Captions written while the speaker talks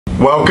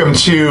Welcome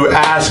to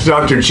Ask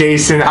Dr.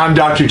 Jason. I'm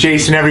Dr.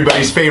 Jason,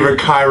 everybody's favorite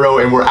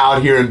chiro, and we're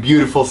out here in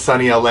beautiful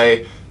sunny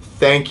LA.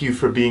 Thank you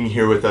for being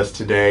here with us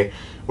today.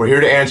 We're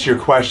here to answer your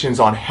questions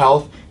on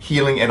health,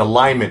 healing, and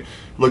alignment.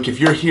 Look, if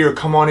you're here,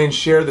 come on in,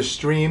 share the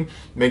stream.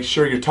 Make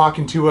sure you're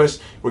talking to us.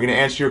 We're going to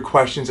answer your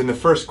questions. And the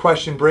first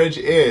question, Bridge,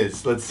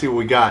 is, let's see what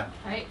we got.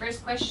 All right,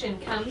 first question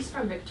comes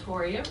from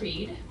Victoria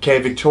Reed.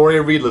 Okay,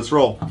 Victoria Reed, let's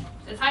roll.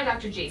 It says, hi,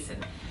 Dr. Jason.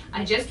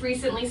 I just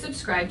recently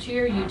subscribed to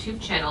your YouTube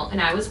channel, and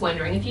I was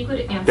wondering if you could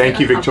answer Thank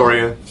you,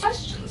 Victoria.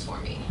 questions for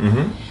me.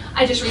 Mm-hmm.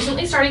 I just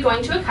recently started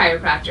going to a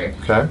chiropractor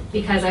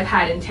because I've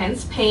had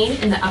intense pain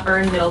in the upper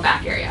and middle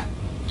back area.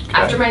 Okay.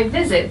 After my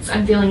visits,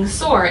 I'm feeling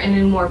sore and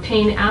in more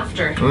pain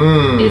after.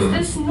 Is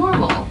this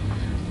normal?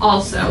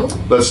 Also,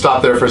 let's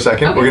stop there for a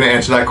second. Okay. We're going to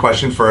answer that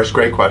question first.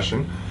 Great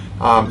question.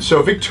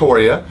 So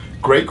Victoria,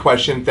 great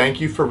question. Thank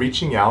you for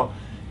reaching out.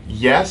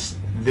 Yes,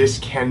 this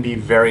can be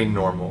very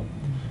normal.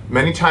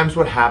 Many times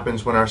what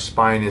happens when our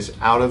spine is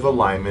out of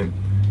alignment,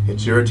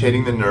 it's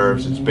irritating the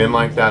nerves. It's been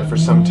like that for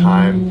some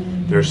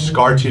time. There's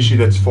scar tissue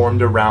that's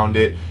formed around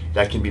it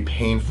that can be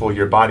painful.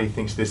 Your body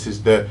thinks this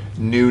is the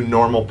new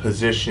normal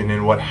position,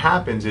 and what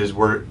happens is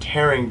we're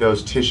tearing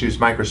those tissues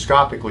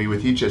microscopically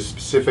with each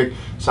specific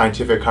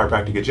scientific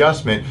chiropractic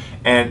adjustment,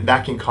 and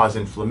that can cause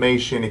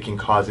inflammation. It can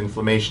cause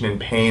inflammation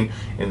and pain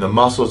in the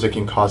muscles. It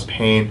can cause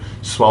pain,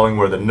 swelling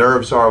where the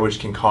nerves are, which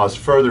can cause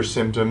further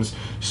symptoms.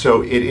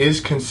 So it is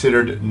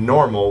considered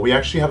normal. We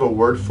actually have a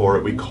word for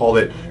it. We call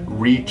it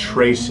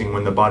retracing,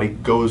 when the body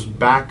goes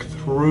back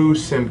through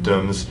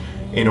symptoms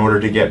in order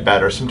to get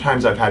better.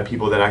 Sometimes I've had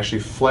people that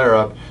actually flare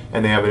up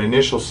and they have an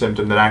initial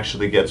symptom that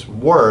actually gets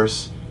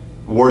worse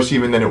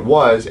even than it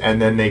was,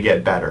 and then they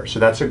get better. So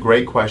that's a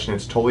great question.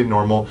 It's totally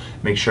normal.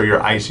 Make sure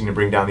you're icing to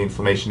bring down the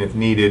inflammation if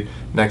needed.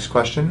 Next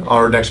question,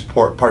 or next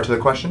part to the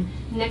question?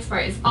 Next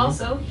part is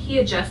also, he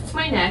adjusts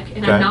my neck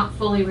and Okay. I'm not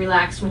fully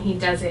relaxed when he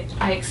does it.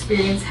 I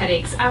experience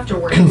headaches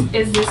afterwards.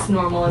 Is this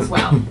normal as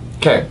well?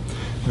 Okay,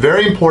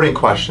 very important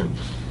question.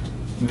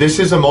 This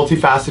is a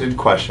multifaceted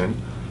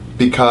question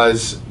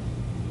because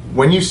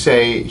when you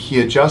say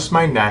he adjusts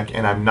my neck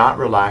and I'm not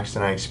relaxed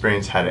and I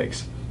experience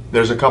headaches,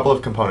 there's a couple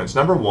of components.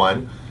 Number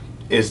one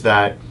is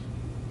that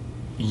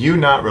you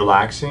not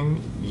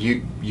relaxing,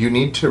 you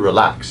need to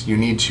relax. You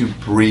need to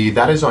breathe.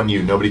 That is on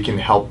you. Nobody can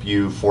help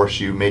you, force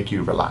you, make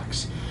you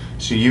relax.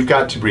 So you've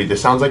got to breathe. It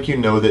sounds like you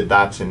know that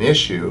that's an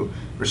issue.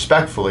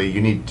 Respectfully, you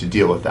need to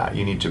deal with that.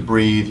 You need to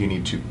breathe. You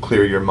need to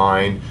clear your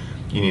mind.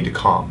 You need to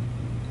calm.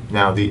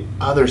 Now, the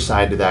other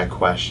side to that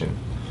question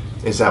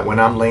is that when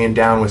I'm laying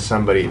down with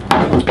somebody,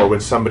 or when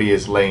somebody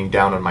is laying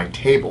down on my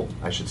table,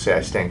 I should say,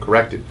 I stand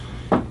corrected,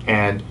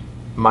 and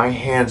my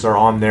hands are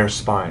on their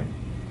spine,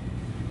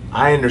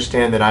 I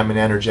understand that I'm an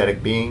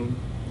energetic being,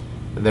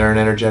 they're an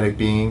energetic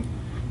being,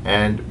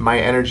 and my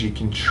energy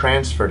can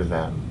transfer to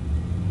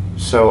them.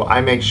 So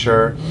I make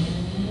sure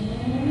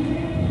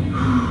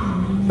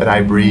that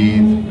I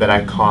breathe, that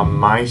I calm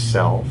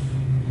myself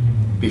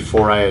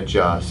before I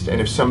adjust.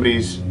 And if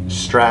somebody's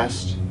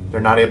stressed,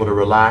 they're not able to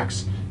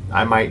relax,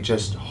 I might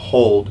just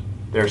hold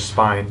their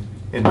spine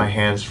in my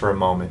hands for a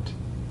moment.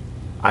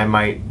 I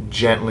might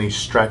gently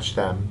stretch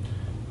them.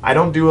 I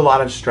don't do a lot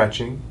of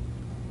stretching.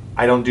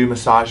 I don't do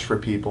massage for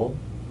people.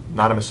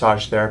 Not a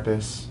massage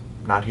therapist.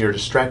 Not here to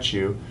stretch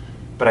you.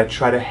 But I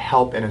try to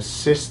help and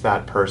assist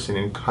that person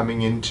in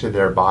coming into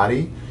their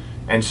body.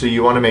 And so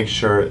you want to make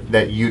sure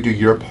that you do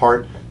your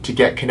part to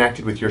get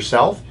connected with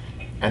yourself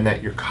and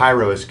that your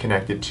chiro is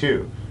connected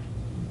too.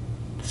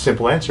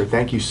 Simple answer.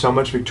 Thank you so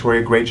much,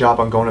 Victoria. Great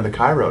job on going to the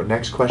chiro.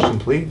 Next question,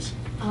 please.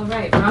 All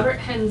right, Robert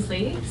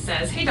Hensley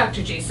says, hey,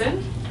 Dr.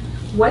 Jason,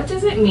 what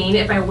does it mean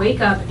if I wake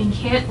up and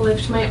can't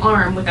lift my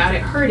arm without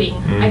it hurting?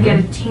 I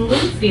get a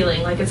tingling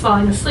feeling like it's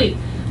falling asleep,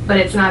 but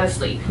it's not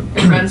asleep.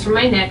 It runs from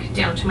my neck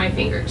down to my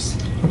fingers.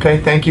 Okay,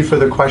 thank you for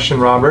the question,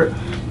 Robert.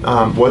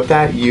 What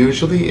that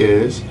usually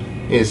is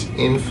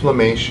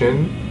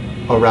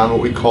inflammation around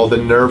what we call the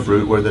nerve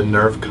root, where the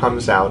nerve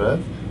comes out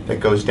of, that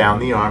goes down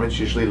the arm. It's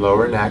usually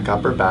lower neck,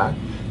 upper back.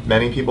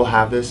 Many people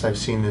have this. I've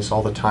seen this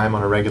all the time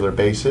on a regular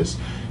basis.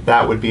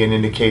 That would be an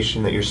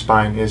indication that your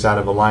spine is out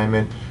of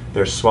alignment.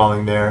 There's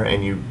swelling there,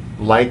 and you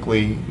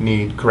likely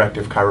need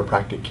corrective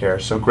chiropractic care.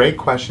 So great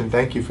question.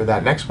 Thank you for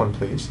that. Next one,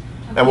 please.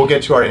 Okay. And we'll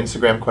get to our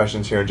Instagram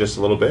questions here in just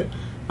a little bit.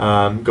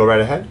 Go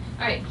right ahead.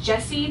 All right,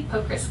 Jesse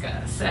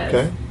Pokriska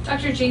says,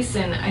 Dr.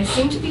 Jason, I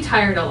seem to be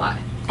tired a lot,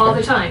 all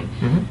the time,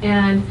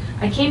 and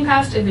I came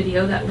past a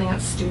video that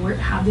Lance Stewart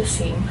had the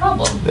same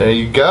problem. There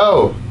you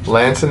go.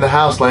 Lance in the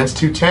house, Lance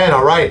 210.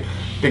 All right,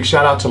 big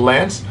shout out to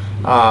Lance.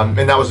 And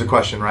that was the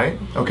question, right?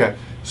 Okay.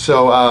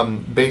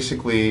 So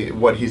basically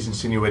what he's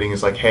insinuating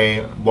is like,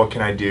 hey, what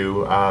can I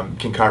do?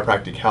 Can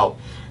chiropractic help?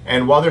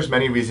 And while there's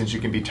many reasons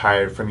you can be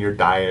tired from your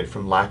diet,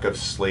 from lack of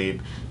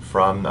sleep,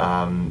 from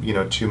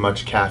too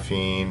much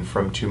caffeine,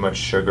 from too much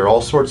sugar,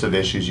 all sorts of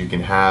issues you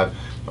can have,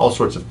 all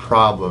sorts of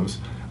problems.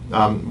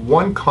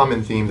 One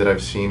common theme that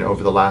I've seen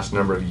over the last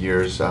number of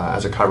years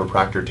as a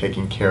chiropractor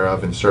taking care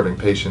of and serving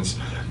patients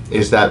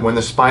is that when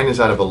the spine is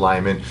out of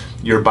alignment,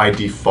 you're by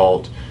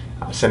default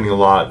sending a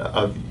lot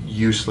of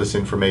useless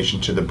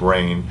information to the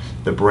brain.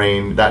 The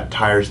brain, that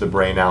tires the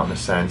brain out in a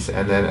sense,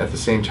 and then at the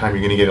same time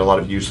you're going to get a lot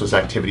of useless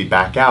activity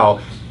back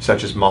out,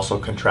 such as muscle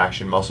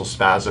contraction, muscle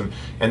spasm,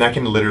 and that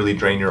can literally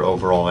drain your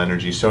overall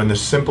energy. So in the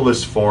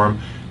simplest form,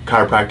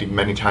 chiropractic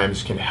many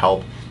times can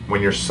help.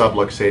 When you're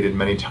subluxated,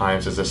 many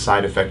times as a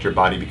side effect your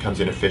body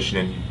becomes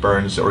inefficient and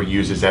burns or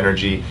uses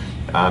energy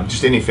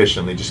just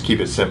inefficiently. Just keep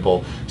it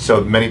simple.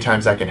 So many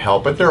times that can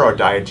help, but there are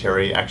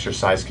dietary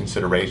exercise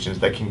considerations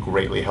that can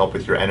greatly help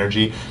with your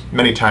energy.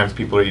 Many times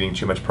people are eating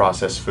too much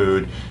processed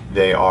food.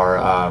 They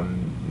are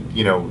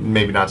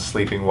maybe not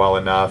sleeping well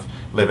enough,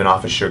 living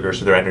off of sugar,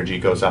 so their energy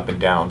goes up and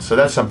down. So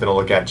that's something to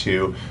look at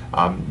too.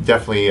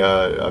 Definitely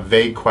a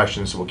vague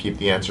question, so we'll keep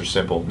the answer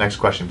simple. Next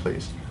question,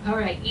 please. All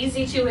right,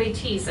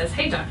 Easy2AT says,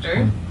 hey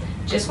doctor,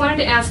 just wanted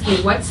to ask you,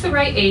 what's the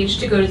right age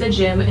to go to the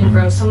gym and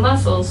grow some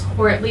muscles,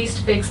 or at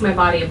least fix my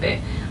body a bit?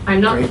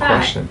 I'm not Great fat,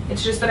 question.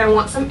 It's just that I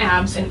want some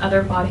abs and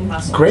other body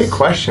muscles. Great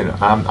question.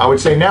 I would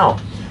say now.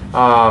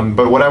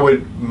 But what I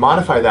would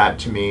modify that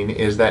to mean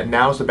is that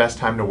now is the best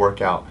time to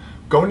work out.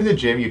 Going to the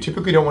gym, you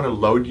typically don't want to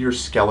load your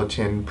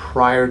skeleton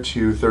prior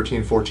to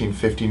 13, 14,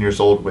 15 years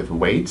old with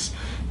weights,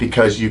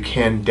 because you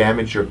can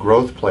damage your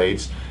growth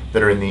plates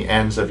that are in the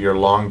ends of your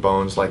long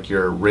bones, like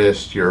your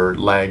wrist, your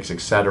legs,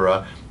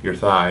 etc., your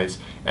thighs,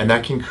 and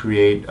that can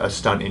create a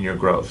stunt in your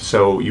growth.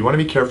 So you want to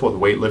be careful with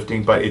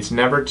weightlifting, but it's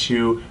never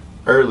too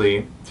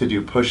early to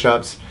do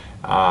push-ups,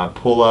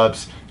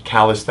 pull-ups,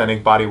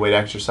 calisthenic body weight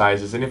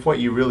exercises. And if what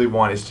you really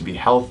want is to be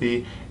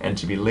healthy and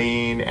to be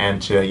lean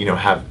and to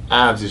have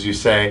abs, as you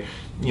say,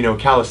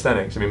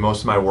 calisthenics. I mean,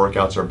 most of my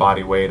workouts are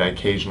body weight. I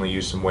occasionally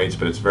use some weights,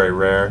 but it's very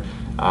rare.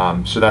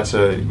 So that's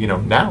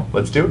now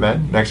let's do it,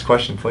 man. Next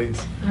question,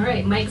 please. All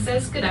right, Mike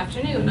says, good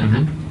afternoon.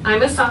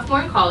 I'm a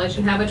sophomore in college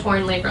and have a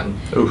torn labrum.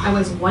 Oof. I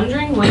was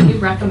wondering what you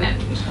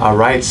recommend. All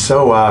right,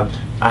 so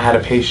I had a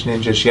patient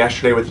in just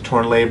yesterday with a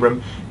torn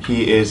labrum.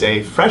 He is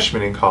a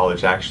freshman in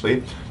college,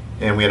 actually,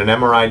 and we had an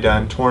MRI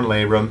done, torn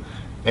labrum,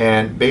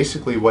 and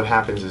basically what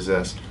happens is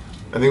this.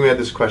 I think we had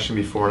this question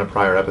before in a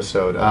prior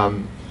episode.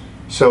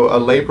 So a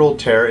labral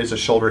tear is a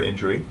shoulder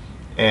injury,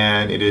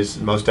 and it is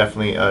most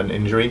definitely an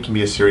injury. It can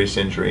be a serious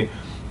injury.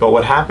 But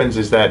what happens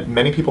is that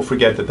many people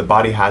forget that the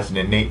body has an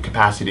innate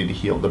capacity to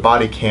heal. The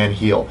body can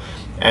heal.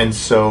 And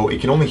so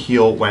it can only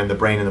heal when the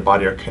brain and the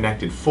body are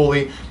connected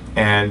fully,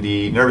 and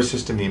the nervous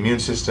system, the immune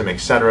system,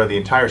 etc., the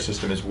entire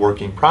system is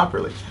working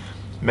properly.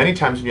 Many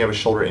times when you have a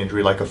shoulder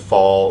injury, like a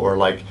fall or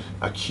like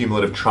a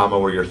cumulative trauma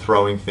where you're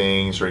throwing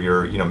things, or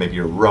maybe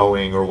you're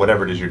rowing or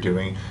whatever it is you're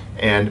doing,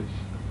 and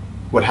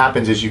what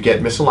happens is you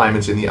get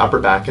misalignments in the upper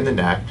back and the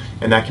neck,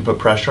 and that can put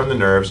pressure on the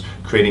nerves,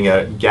 creating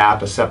a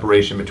gap, a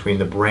separation between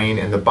the brain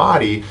and the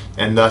body,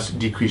 and thus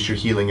decrease your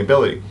healing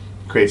ability.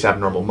 Creates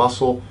abnormal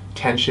muscle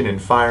tension and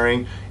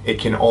firing. It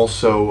can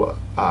also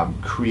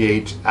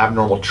create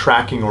abnormal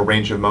tracking or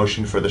range of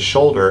motion for the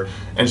shoulder.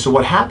 And so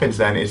what happens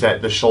then is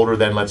that the shoulder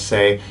then, let's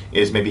say,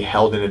 is maybe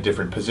held in a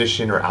different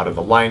position or out of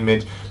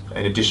alignment.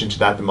 In addition to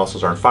that, the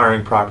muscles aren't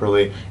firing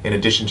properly. In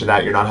addition to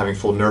that, you're not having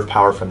full nerve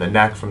power from the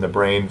neck, from the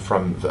brain,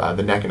 from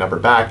the neck and upper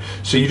back.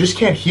 So you just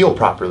can't heal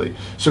properly.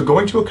 So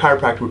going to a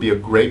chiropractor would be a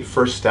great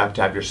first step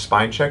to have your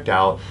spine checked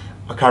out.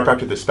 A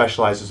chiropractor that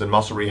specializes in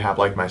muscle rehab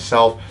like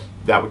myself,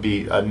 that would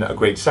be a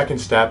great second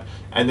step.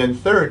 And then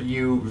third,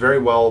 you very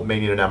well may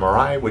need an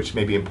MRI, which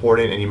may be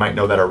important, and you might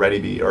know that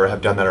already or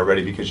have done that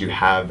already because you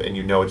have and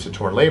you know it's a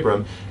torn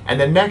labrum. And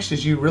then next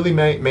is you really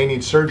may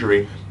need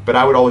surgery, but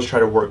I would always try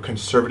to work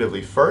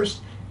conservatively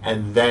first,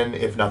 and then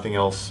if nothing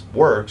else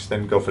works,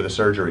 then go for the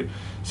surgery.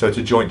 So it's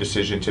a joint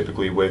decision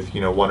typically with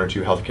one or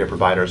two healthcare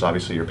providers,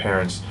 obviously your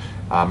parents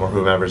or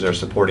whomever's there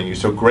supporting you.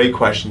 So great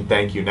question,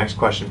 thank you. Next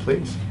question,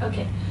 please.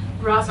 Okay,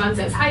 Rosman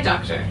says, hi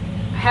doctor.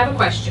 I have a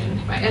question.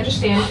 If I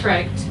understand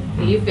correct,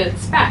 you fit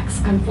specs.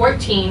 I'm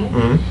 14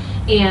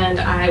 and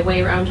I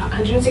weigh around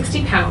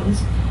 160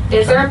 pounds.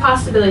 Is there a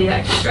possibility that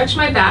I can stretch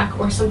my back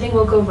or something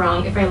will go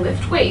wrong if I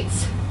lift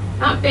weights?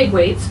 Not big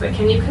weights, but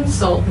can you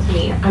consult with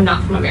me? I'm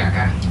not from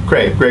America.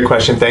 Great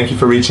question. Thank you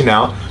for reaching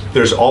out.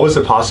 There's always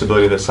a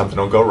possibility that something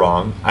will go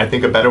wrong. I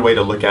think a better way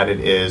to look at it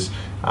is,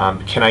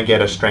 can I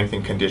get a strength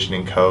and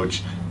conditioning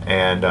coach,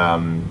 and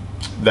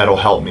that'll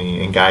help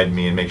me and guide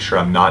me and make sure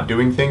I'm not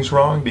doing things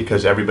wrong,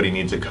 because everybody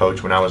needs a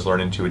coach. When I was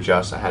learning to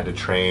adjust, I had to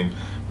train.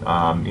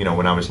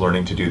 When I was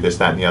learning to do this,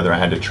 that, and the other, I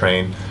had to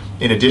train.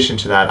 In addition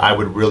to that, I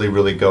would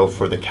really go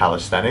for the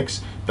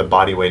calisthenics, the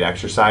body weight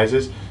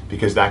exercises,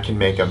 because that can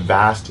make a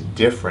vast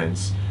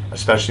difference,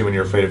 especially when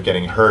you're afraid of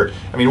getting hurt.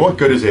 I mean, what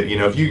good is it,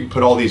 if you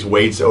put all these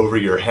weights over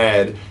your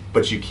head,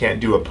 but you can't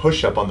do a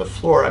push-up on the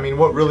floor? I mean,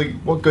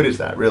 what good is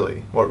that,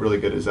 really? What really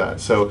good is that?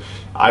 So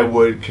I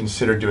would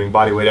consider doing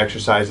body weight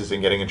exercises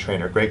and getting a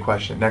trainer. Great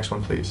question. Next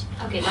one, please.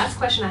 Okay, last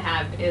question I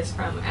have is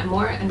from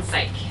Amor and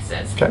Psych. He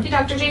says, okay. Hey,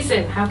 Dr.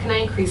 Jason, how can I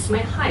increase my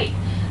height?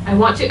 I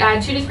want to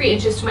add 2 to 3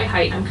 inches to my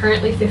height. I'm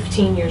currently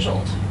 15 years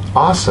old.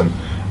 Awesome.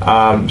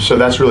 So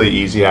that's really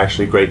easy,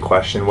 actually. Great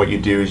question. What you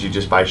do is you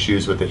just buy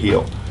shoes with a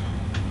heel.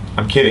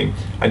 I'm kidding.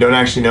 I don't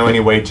actually know any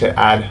way to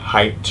add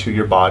height to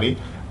your body.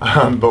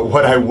 But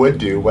what I would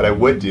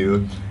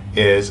do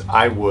is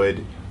I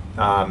would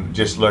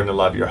just learn to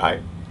love your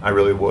height. I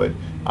really would.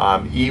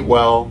 Eat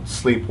well,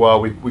 sleep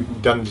well.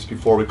 We've done this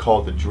before. We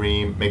call it the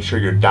dream. Make sure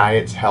your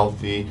diet's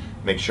healthy.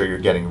 Make sure you're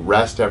getting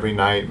rest every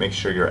night. Make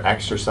sure you're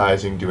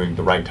exercising, doing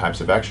the right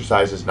types of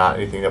exercises, not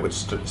anything that would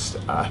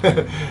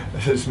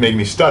just make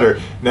me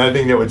stutter, not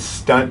anything that would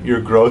stunt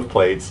your growth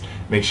plates.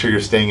 Make sure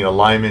you're staying in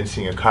alignment,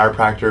 seeing a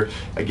chiropractor.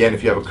 Again,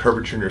 if you have a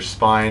curvature in your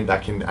spine,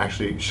 that can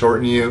actually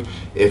shorten you.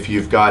 If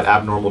you've got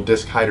abnormal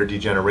disc height or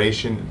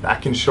degeneration,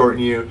 that can shorten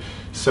you.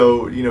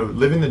 So,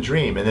 living the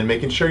dream, and then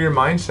making sure your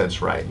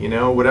mindset's right.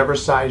 Whatever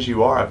size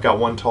you are. I've got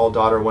one tall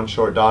daughter, one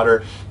short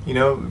daughter.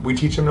 We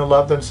teach them to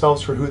love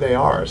themselves for who they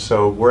are.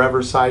 So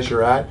wherever size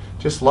you're at,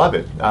 just love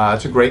it.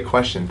 That's a great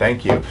question.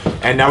 Thank you.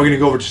 And now we're going to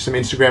go over to some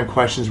Instagram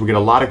questions. We get a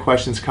lot of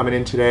questions coming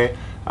in today.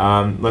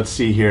 Let's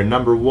see here.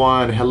 Number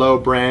one, hello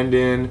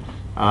Brandon.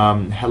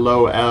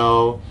 Hello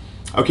L.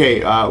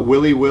 Okay,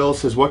 Willie Will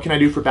says, what can I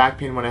do for back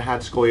pain when I had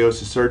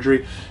scoliosis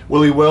surgery?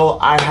 Willie Will,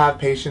 I have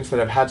patients that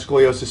have had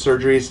scoliosis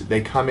surgeries. They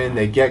come in,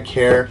 they get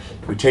care,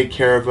 we take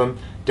care of them.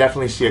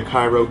 Definitely see a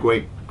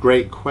chiro.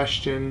 Great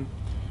question.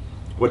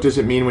 What does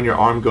it mean when your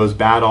arm goes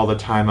bad all the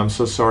time? I'm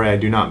so sorry, I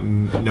do not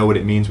know what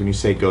it means when you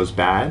say goes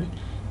bad.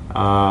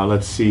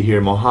 Let's see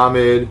here.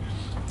 Mohammed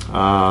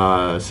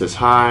says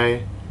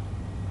hi.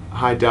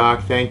 Hi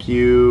Doc, thank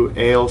you.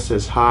 Ale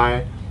says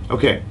hi.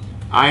 Okay.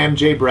 I am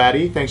Jay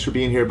Brady, thanks for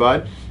being here,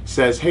 bud.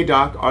 Says, hey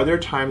doc, are there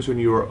times when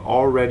you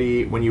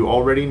already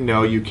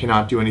know you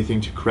cannot do anything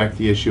to correct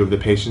the issue of the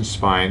patient's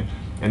spine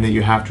and that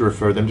you have to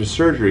refer them to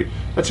surgery?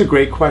 That's a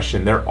great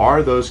question. There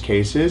are those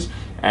cases,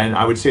 and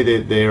I would say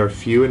that they are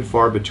few and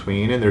far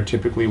between, and they're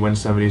typically when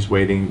somebody's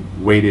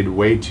waited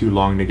way too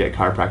long to get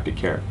chiropractic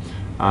care.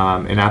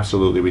 And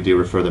absolutely, we do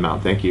refer them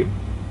out. Thank you.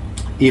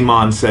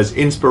 Iman says,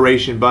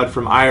 inspiration, bud,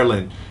 from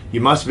Ireland.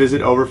 You must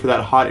visit over for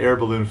that hot air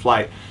balloon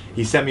flight.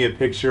 He sent me a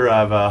picture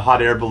of a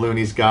hot air balloon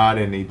he's got,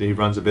 and he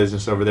runs a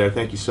business over there.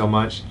 Thank you so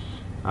much.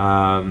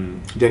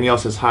 Danielle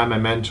says, hi, my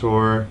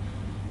mentor.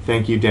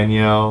 Thank you,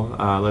 Danielle.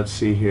 Let's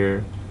see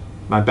here.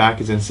 My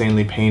back is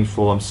insanely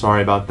painful. I'm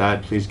sorry about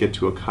that. Please get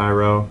to a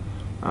chiro.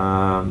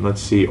 Let's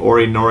see.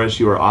 Ori Norris,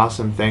 you are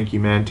awesome. Thank you,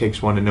 man. Takes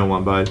one to know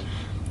one, bud.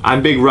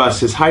 I'm Big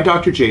Russ. Says, hi,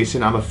 Dr.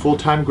 Jason. I'm a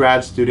full-time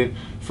grad student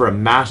for a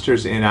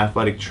master's in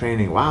athletic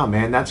training. Wow,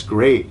 man, that's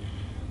great.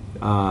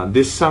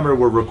 This summer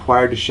we're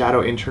required to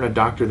shadow intern a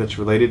doctor that's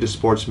related to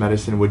sports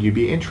medicine. Would you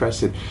be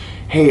interested?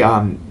 Hey,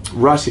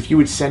 Russ, if you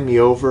would send me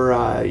over,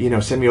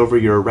 send me over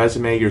your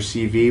resume, your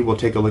CV, we'll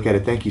take a look at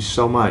it. Thank you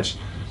so much.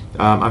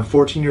 I'm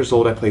 14 years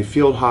old. I play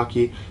field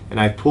hockey, and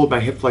I've pulled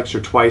my hip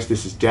flexor twice.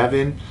 This is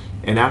Devin.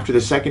 And after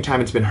the second time,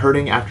 it's been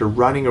hurting after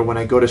running or when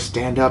I go to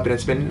stand up, and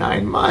it's been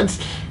 9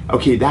 months.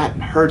 Okay, that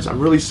hurts.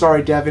 I'm really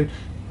sorry, Devin.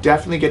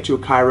 Definitely get to a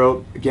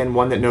chiro. Again,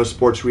 one that knows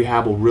sports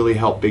rehab will really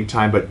help big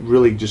time, but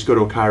really just go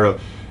to a chiro.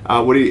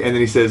 And then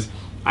he says,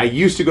 I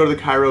used to go to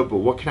the chiro, but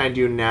what can I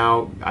do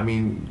now? I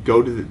mean,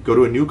 go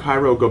to a new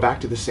chiro, go back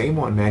to the same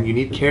one, man. You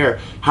need care.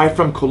 Hi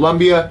from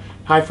Colombia.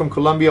 Hi from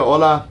Colombia.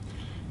 Hola.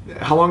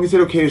 How long is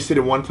it okay to sit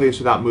in one place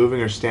without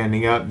moving or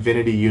standing up?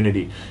 Vinity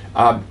Unity.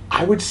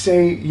 I would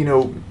say,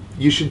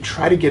 you should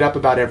try to get up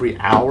about every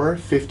hour,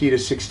 50 to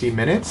 60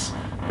 minutes.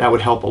 That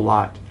would help a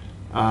lot.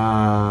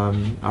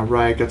 All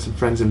right, got some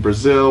friends in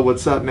Brazil.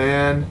 What's up,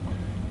 man?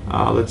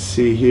 Let's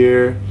see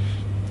here.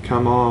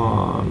 Come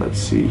on, let's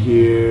see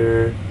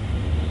here.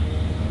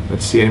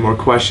 Let's see, any more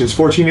questions?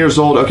 14 years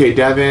old. Okay,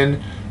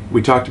 Devin,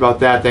 we talked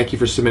about that. Thank you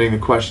for submitting the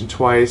question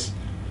twice.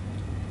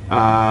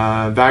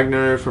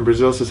 Wagner from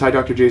Brazil says, hi,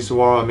 Dr. Jason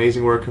Warrell.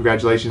 Amazing work.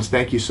 Congratulations.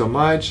 Thank you so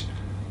much.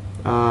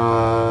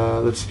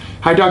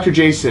 Hi, Dr.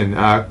 Jason.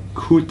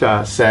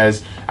 Kuta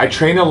says, I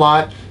train a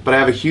lot, but I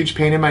have a huge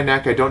pain in my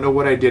neck. I don't know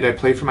what I did. I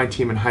played for my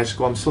team in high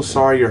school. I'm so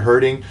sorry you're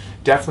hurting.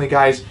 Definitely,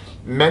 guys,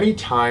 many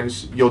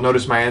times you'll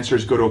notice my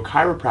answers go to a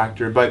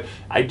chiropractor, but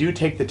I do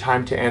take the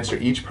time to answer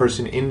each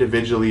person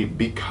individually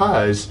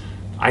because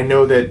I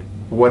know that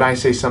when I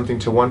say something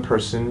to one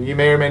person, you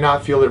may or may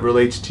not feel it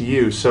relates to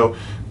you. So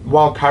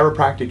while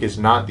chiropractic is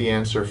not the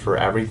answer for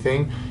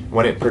everything,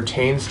 when it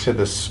pertains to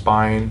the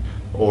spine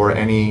or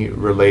any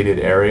related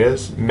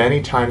areas,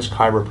 many times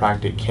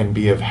chiropractic can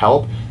be of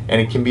help, and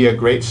it can be a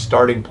great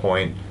starting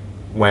point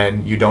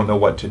when you don't know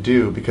what to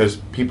do, because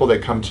people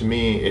that come to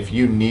me, if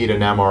you need an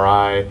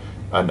MRI,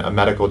 a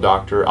medical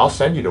doctor, I'll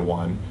send you to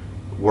one.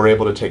 We're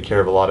able to take care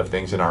of a lot of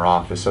things in our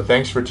office. So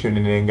thanks for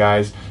tuning in,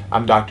 guys.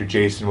 I'm Dr.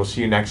 Jason. We'll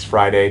see you next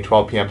Friday,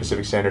 12 p.m.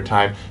 Pacific Standard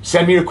Time.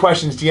 Send me your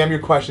questions, DM your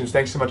questions.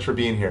 Thanks so much for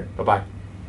being here. Bye-bye.